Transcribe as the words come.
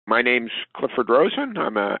My name's Clifford Rosen.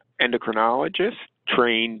 I'm an endocrinologist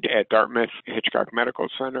trained at Dartmouth Hitchcock Medical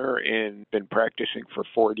Center and been practicing for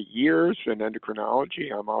 40 years in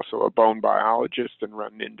endocrinology. I'm also a bone biologist and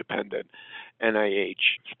run an independent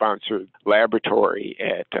NIH-sponsored laboratory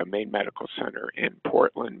at Maine Medical Center in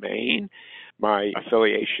Portland, Maine. My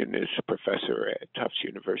affiliation is professor at Tufts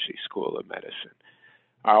University School of Medicine.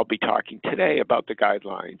 I'll be talking today about the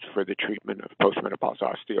guidelines for the treatment of postmenopausal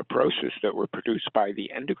osteoporosis that were produced by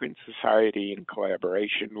the Endocrine Society in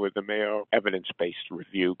collaboration with the Mayo Evidence-Based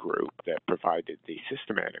Review Group that provided the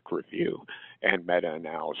systematic review and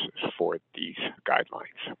meta-analysis for these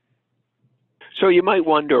guidelines. So you might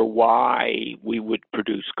wonder why we would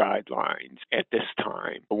produce guidelines at this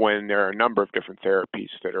time when there are a number of different therapies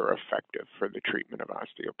that are effective for the treatment of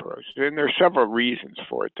osteoporosis. And there are several reasons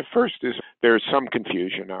for it. The first is there's some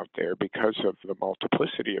confusion out there because of the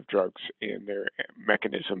multiplicity of drugs and their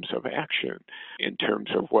mechanisms of action in terms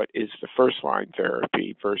of what is the first-line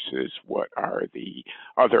therapy versus what are the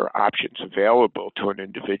other options available to an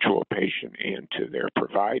individual patient and to their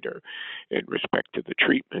provider in respect to the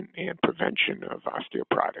treatment and prevention of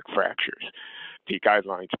osteoporotic fractures. The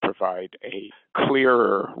guidelines provide a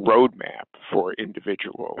clearer roadmap for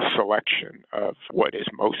individual selection of what is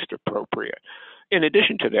most appropriate. In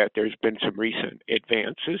addition to that, there's been some recent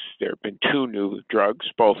advances. There have been 2 new drugs,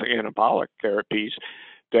 both anabolic therapies,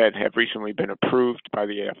 that have recently been approved by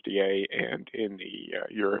the FDA and in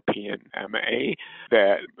the European MA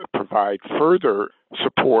that provide further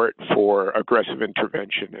support for aggressive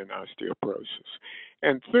intervention in osteoporosis.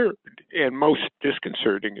 And third, and most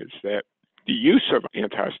disconcerting, is that the use of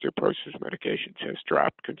anti-osteoporosis medications has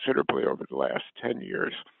dropped considerably over the last 10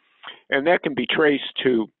 years. And that can be traced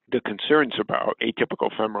to the concerns about atypical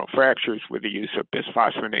femoral fractures with the use of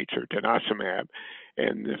bisphosphonates or denosumab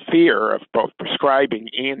and the fear of both prescribing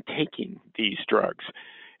and taking these drugs.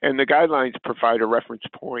 And the guidelines provide a reference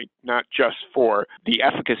point not just for the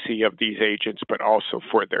efficacy of these agents, but also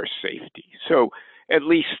for their safety. So at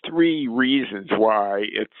least 3 reasons why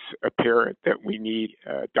it's apparent that we need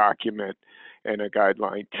a document and a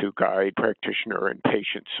guideline to guide practitioner and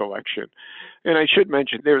patient selection. And I should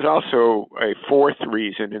mention there's also a 4th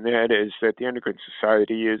reason, and that is that the Endocrine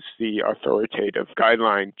Society is the authoritative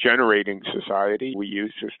guideline generating society. We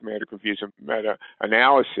use systematic reviews and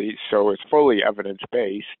meta-analyses, so it's fully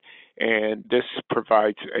evidence-based, and this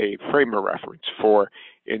provides a frame of reference for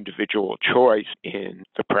individual choice in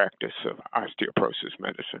the practice of osteoporosis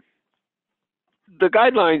medicine. The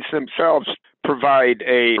guidelines themselves provide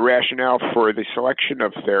a rationale for the selection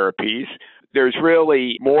of therapies. There's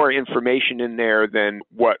really more information in there than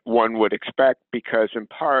what one would expect because, in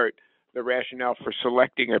part, the rationale for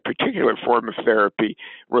selecting a particular form of therapy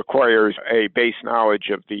requires a base knowledge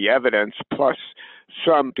of the evidence plus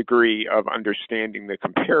some degree of understanding the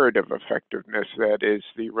comparative effectiveness, that is,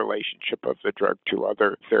 the relationship of the drug to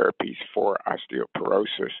other therapies for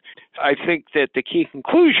osteoporosis. I think that the key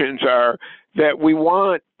conclusions are that we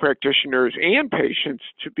want practitioners and patients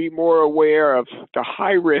to be more aware of the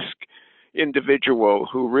high-risk individual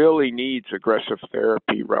who really needs aggressive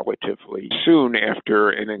therapy relatively soon after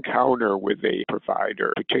an encounter with a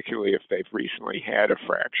provider, particularly if they've recently had a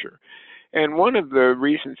fracture. And one of the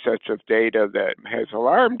recent sets of data that has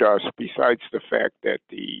alarmed us, besides the fact that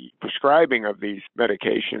the prescribing of these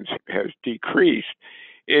medications has decreased,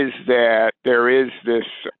 is that there is this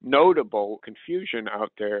notable confusion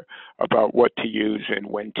out there about what to use and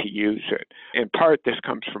when to use it. In part, this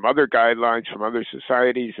comes from other guidelines, from other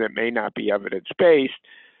societies that may not be evidence-based,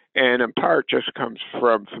 and in part just comes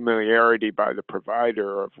from familiarity by the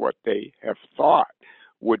provider of what they have thought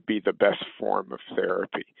would be the best form of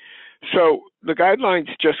therapy. So the guidelines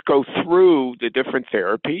just go through the different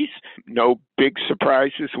therapies. No big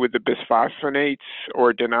surprises with the bisphosphonates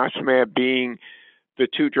or denosumab being the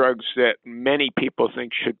 2 drugs that many people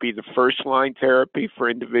think should be the first-line therapy for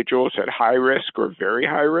individuals at high risk or very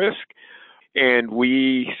high risk. And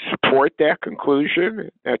we support that conclusion.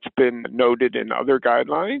 That's been noted in other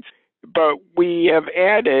guidelines. But we have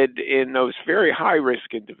added in those very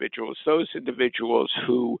high-risk individuals, those individuals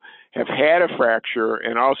who have had a fracture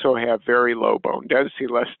and also have very low bone density,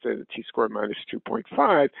 less than t-score minus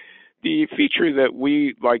 2.5, the feature that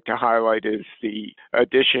we like to highlight is the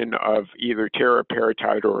addition of either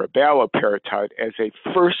teriparatide or abaloparatide as a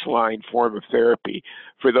first-line form of therapy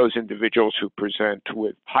for those individuals who present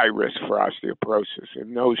with high risk for osteoporosis.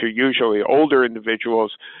 And those are usually older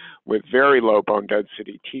individuals with very low bone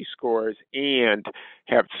density T-scores and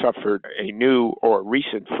have suffered a new or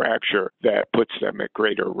recent fracture that puts them at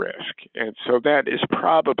greater risk. And so that is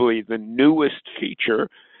probably the newest feature.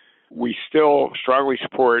 We still strongly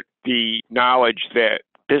support the knowledge that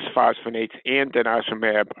bisphosphonates and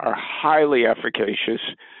denosumab are highly efficacious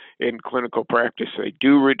in clinical practice. They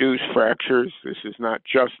do reduce fractures. This is not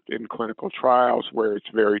just in clinical trials where it's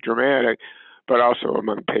very dramatic, but also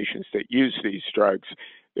among patients that use these drugs.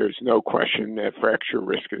 There's no question that fracture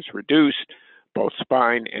risk is reduced, both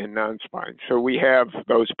spine and non-spine. So we have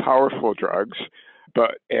those powerful drugs,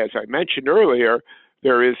 but as I mentioned earlier,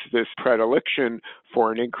 there is this predilection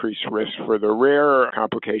for an increased risk for the rare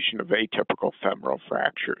complication of atypical femoral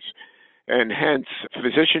fractures. And hence,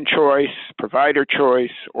 physician choice, provider choice,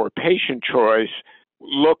 or patient choice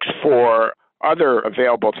looks for other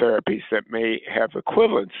available therapies that may have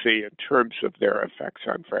equivalency in terms of their effects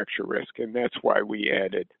on fracture risk, and that's why we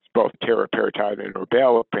added both teriparatide and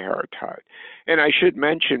abaloparatide. And I should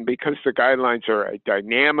mention, because the guidelines are a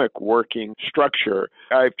dynamic working structure,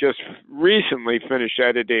 I've just recently finished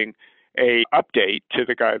editing an update to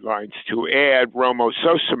the guidelines to add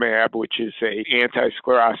romosozumab, which is an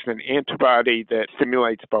anti-sclerostin antibody that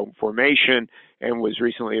stimulates bone formation and was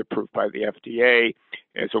recently approved by the FDA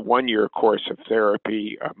as a one-year course of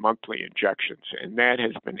therapy, monthly injections, and that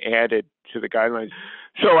has been added to the guidelines.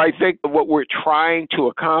 So I think what we're trying to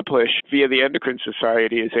accomplish via the Endocrine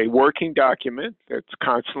Society is a working document that's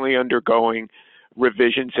constantly undergoing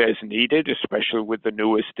revisions as needed, especially with the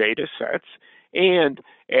newest data sets, and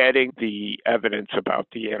adding the evidence about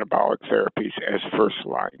the anabolic therapies as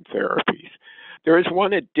first-line therapies. There is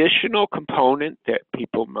one additional component that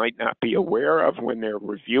people might not be aware of when they're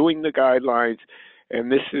reviewing the guidelines, and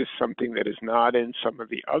this is something that is not in some of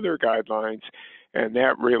the other guidelines, and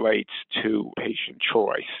that relates to patient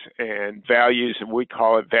choice and values, and we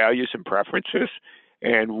call it values and preferences.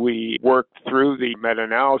 And we work through the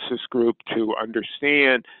meta-analysis group to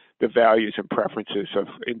understand the values and preferences of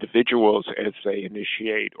individuals as they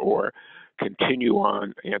initiate or continue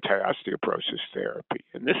on anti-osteoporosis therapy.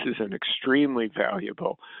 And this is an extremely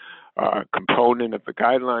valuable component of the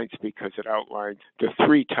guidelines because it outlines the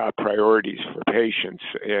three top priorities for patients.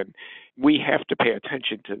 And we have to pay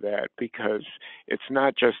attention to that because it's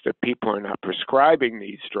not just that people are not prescribing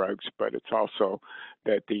these drugs, but it's also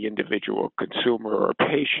that the individual consumer or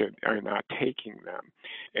patient are not taking them.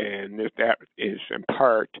 And that is in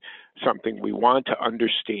part something we want to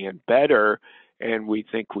understand better, and we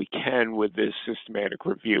think we can with this systematic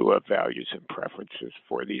review of values and preferences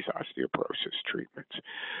for these osteoporosis treatments.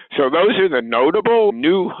 So those are the notable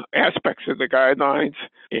new aspects of the guidelines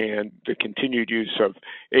and the continued use of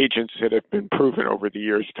agents that have been proven over the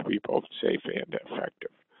years to be both safe and effective.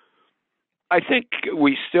 I think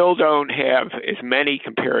we still don't have as many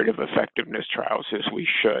comparative effectiveness trials as we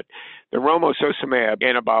should. The romosozumab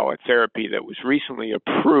anabolic therapy that was recently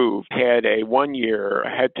approved had a one-year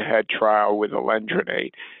head-to-head trial with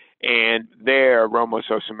alendronate, and there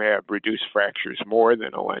romosozumab reduced fractures more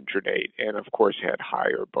than alendronate and, of course, had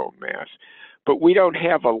higher bone mass. But we don't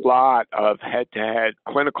have a lot of head-to-head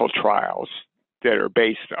clinical trials that are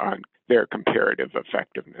based on their comparative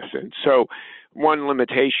effectiveness. And so one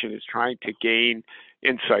limitation is trying to gain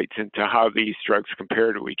insights into how these drugs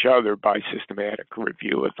compare to each other by systematic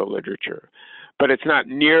review of the literature. But it's not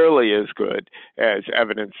nearly as good as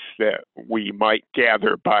evidence that we might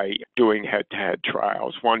gather by doing head-to-head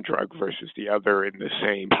trials, one drug versus the other in the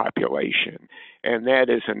same population. And that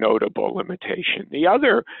is a notable limitation. The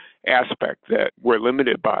other aspect that we're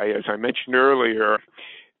limited by, as I mentioned earlier,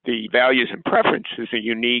 the values and preference is a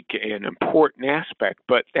unique and important aspect,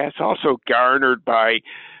 but that's also garnered by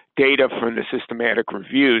data from the systematic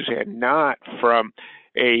reviews and not from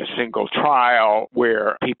a single trial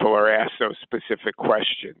where people are asked those specific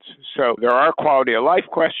questions. So there are quality of life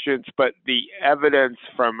questions, but the evidence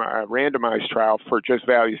from a randomized trial for just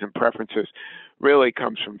values and preferences really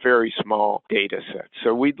comes from very small data sets.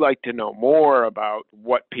 So we'd like to know more about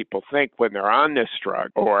what people think when they're on this drug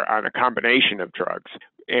or on a combination of drugs.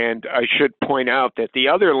 And I should point out that the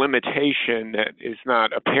other limitation that is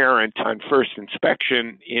not apparent on first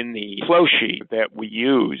inspection in the flow sheet that we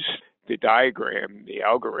use, the diagram, the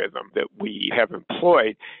algorithm that we have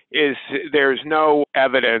employed, is there's no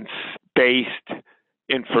evidence-based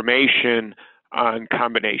information on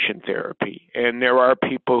combination therapy. And there are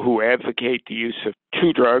people who advocate the use of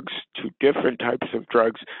two different types of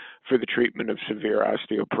drugs for the treatment of severe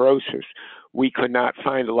osteoporosis. We could not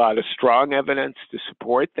find a lot of strong evidence to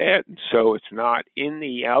support that, and so it's not in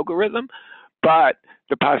the algorithm, but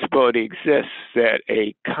the possibility exists that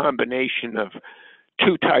a combination of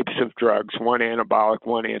two types of drugs, one anabolic,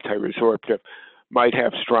 one anti-resorptive, might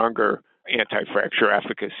have stronger anti-fracture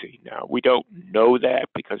efficacy. Now, we don't know that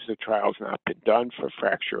because the trial's not been done for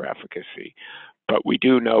fracture efficacy, But we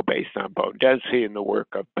do know, based on bone density and the work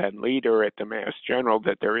of Ben Leader at the Mass General,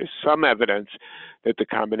 that there is some evidence that the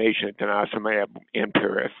combination of denosumab and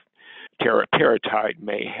teriparatide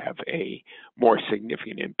may have a more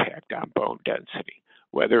significant impact on bone density.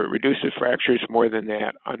 Whether it reduces fractures more than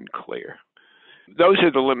that, unclear. Those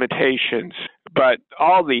are the limitations, but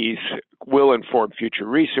all these will inform future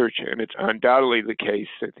research, and it's undoubtedly the case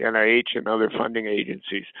that the NIH and other funding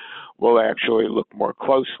agencies will actually look more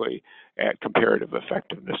closely at comparative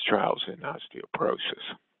effectiveness trials in osteoporosis.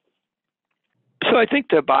 So I think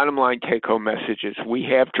the bottom line take-home message is we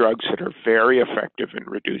have drugs that are very effective in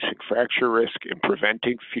reducing fracture risk and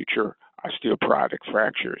preventing future osteoporotic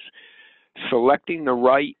fractures. Selecting the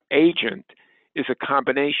right agent is a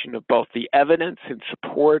combination of both the evidence in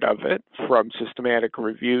support of it from systematic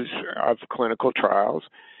reviews of clinical trials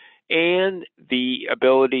and the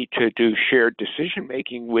ability to do shared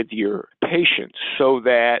decision-making with your patients so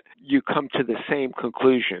that you come to the same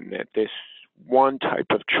conclusion that this one type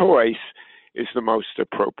of choice is the most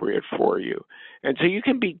appropriate for you. And so you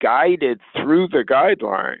can be guided through the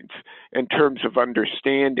guidelines in terms of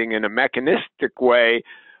understanding in a mechanistic way,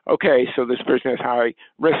 okay, so this person has high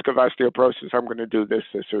risk of osteoporosis, I'm going to do this,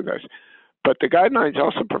 this, or this. But the guidelines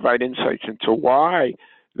also provide insights into why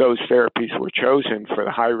those therapies were chosen for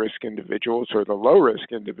the high-risk individuals or the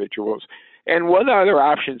low-risk individuals, and what other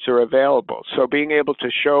options are available. So being able to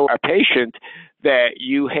show a patient that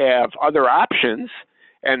you have other options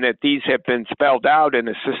and that these have been spelled out in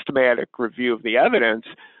a systematic review of the evidence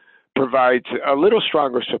provides a little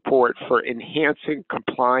stronger support for enhancing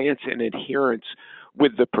compliance and adherence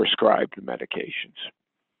with the prescribed medications.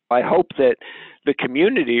 I hope that the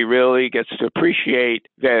community really gets to appreciate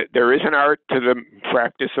that there is an art to the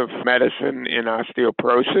practice of medicine in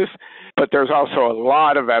osteoporosis, but there's also a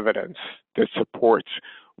lot of evidence that supports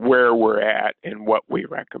where we're at and what we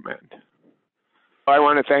recommend. I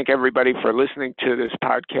want to thank everybody for listening to this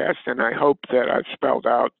podcast, and I hope that I've spelled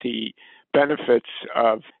out the benefits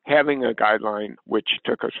of having a guideline which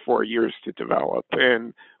took us 4 years to develop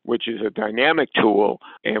and which is a dynamic tool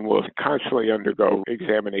and will constantly undergo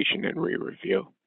examination and re-review.